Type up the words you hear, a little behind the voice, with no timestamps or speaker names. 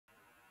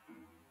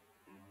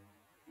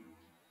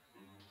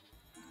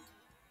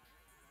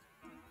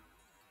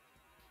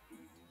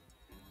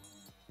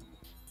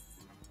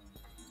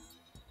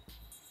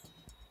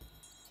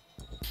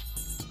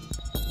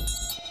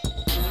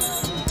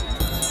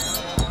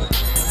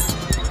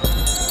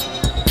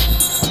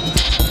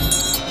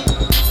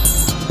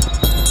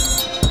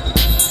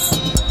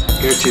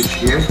heritage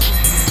here.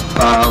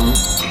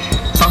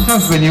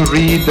 Sometimes when you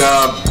read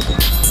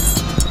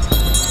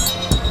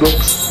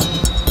books,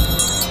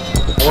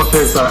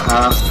 authors are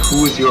asked,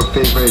 who is your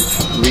favorite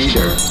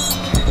reader?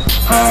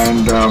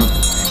 And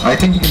I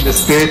think in the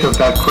spirit of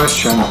that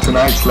question,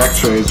 tonight's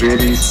lecture is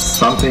really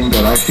something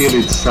that I feel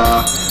it's,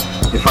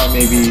 if I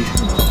may be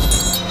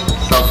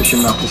selfish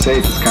enough to say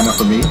it, is kind of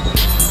for me.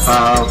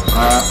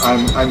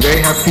 I'm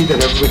very happy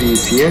that everybody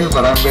is here,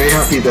 but I'm very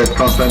happy that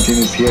Konstantin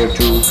is here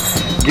to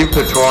give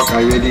the talk.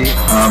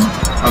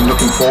 I'm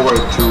looking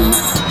forward to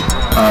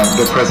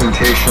the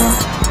presentation.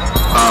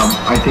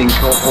 I think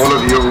all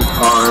of you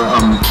are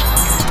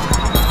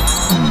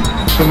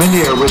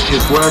familiar with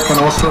his work and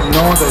also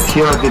know that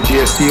here at the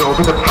GSD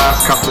over the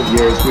past couple of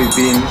years we've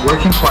been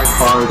working quite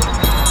hard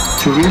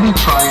to really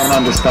try and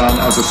understand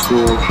as a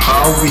school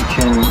how we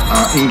can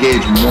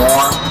engage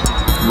more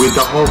with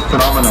the whole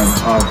phenomenon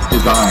of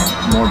design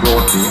more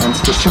broadly, and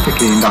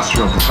specifically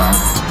industrial design.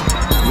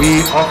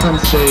 We often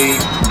say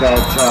that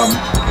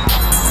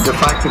the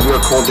fact that we are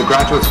called the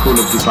Graduate School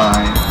of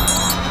Design,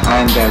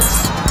 and that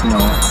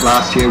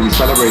last year we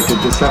celebrated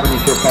the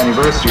 75th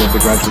anniversary of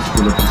the Graduate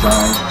School of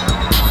Design,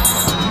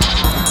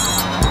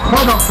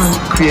 quite often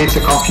creates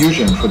a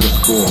confusion for the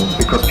school,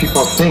 because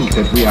people think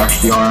that we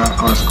actually are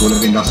a school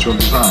of industrial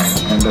design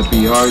and that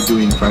we are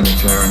doing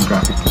furniture and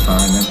graphic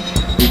design. And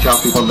we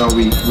tell people, no,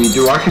 we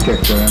do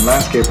architecture and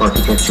landscape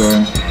architecture,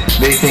 and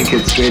they think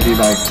it's really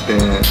like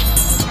the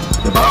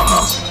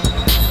Bauhaus.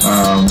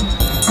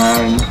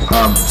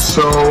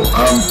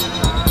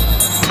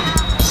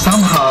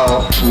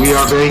 Somehow we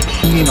are very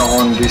keen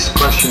on this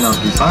question of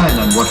design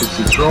and what is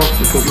its role,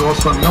 because you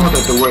also know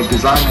that the word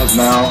design has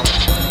now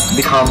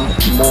become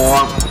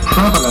more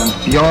prevalent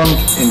beyond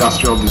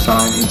industrial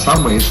design in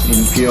some ways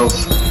in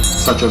fields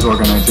such as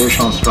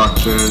organizational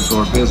structures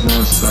or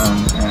business,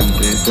 and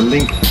the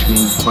link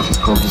between what is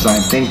called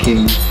design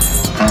thinking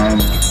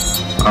and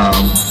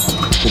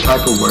the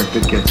type of work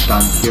that gets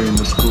done here in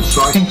the school.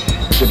 So I think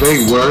the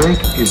very word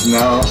is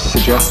now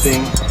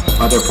suggesting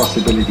other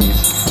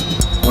possibilities.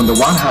 On the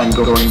one hand,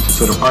 going to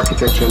sort of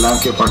architecture,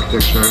 landscape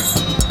architecture,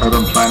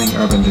 urban planning,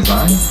 urban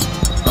design,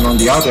 and on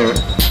the other,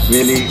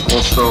 really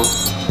also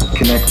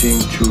connecting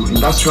to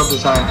industrial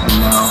design and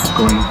now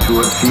going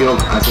to a field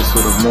as a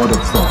sort of mode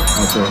of thought,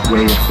 as a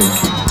way of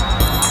thinking.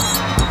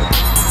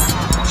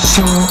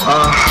 So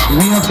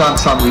we have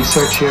done some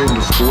research here in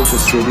the school,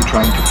 just really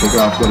trying to figure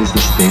out what is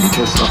the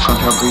status of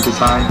contemporary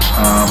design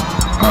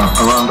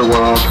around the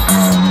world,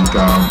 and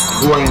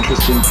who are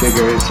interesting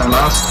figures. And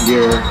last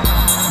year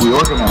we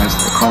organized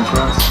a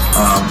conference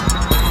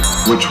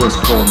which was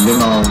called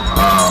Liminal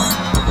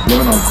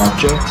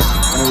Objects,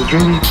 and it was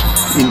really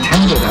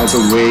intended as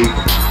a way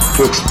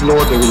to explore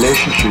the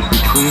relationship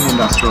between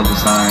industrial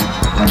design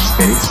and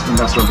space,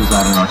 industrial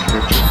design and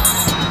architecture.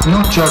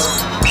 Not just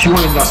pure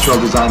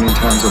industrial design in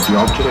terms of the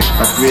object,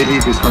 but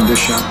really this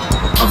condition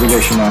of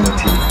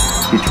relationality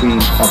between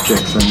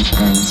objects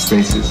and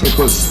spaces. It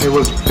was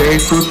very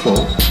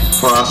fruitful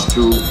for us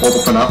to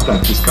open up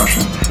that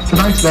discussion.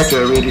 Tonight's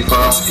lecture really for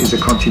us is a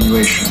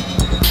continuation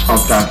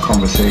of that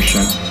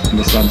conversation, in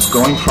the sense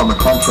going from a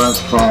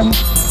conference, from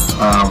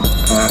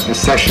a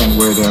session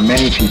where there are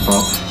many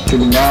people, to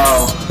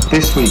now,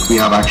 this week we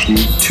have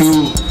actually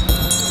two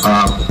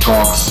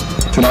talks.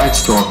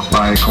 Tonight's talk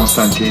by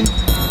Konstantin,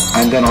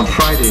 and then on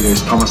Friday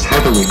there's Thomas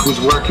Heatherwick, whose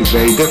work is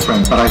very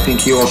different, but I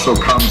think he also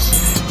comes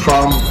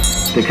from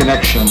the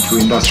connection to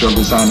industrial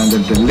design and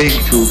the link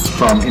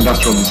from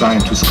industrial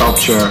design to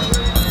sculpture,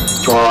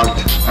 to art,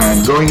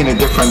 and going in a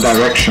different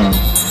direction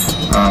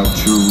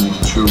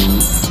to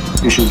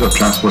issues of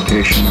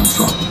transportation and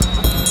so on.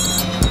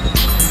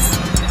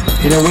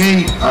 In a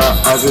way,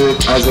 as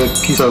a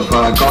piece of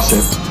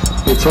gossip,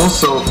 it's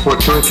also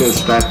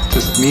fortuitous that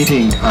just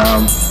meeting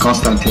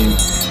Konstantin,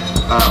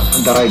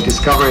 that I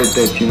discovered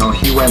that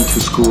he went to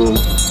school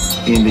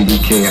in the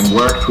UK and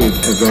worked with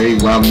a very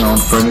well-known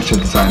furniture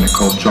designer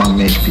called John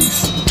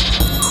Makepeace,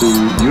 who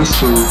used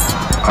to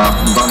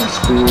run a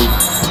school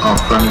of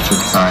furniture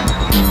design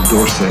in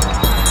Dorset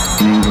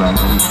in England,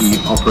 and he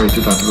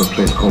operated out of a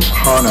place called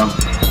Parnham,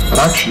 but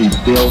actually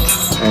built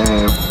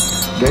a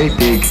very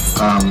big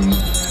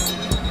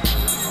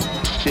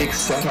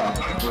setup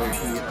where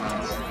he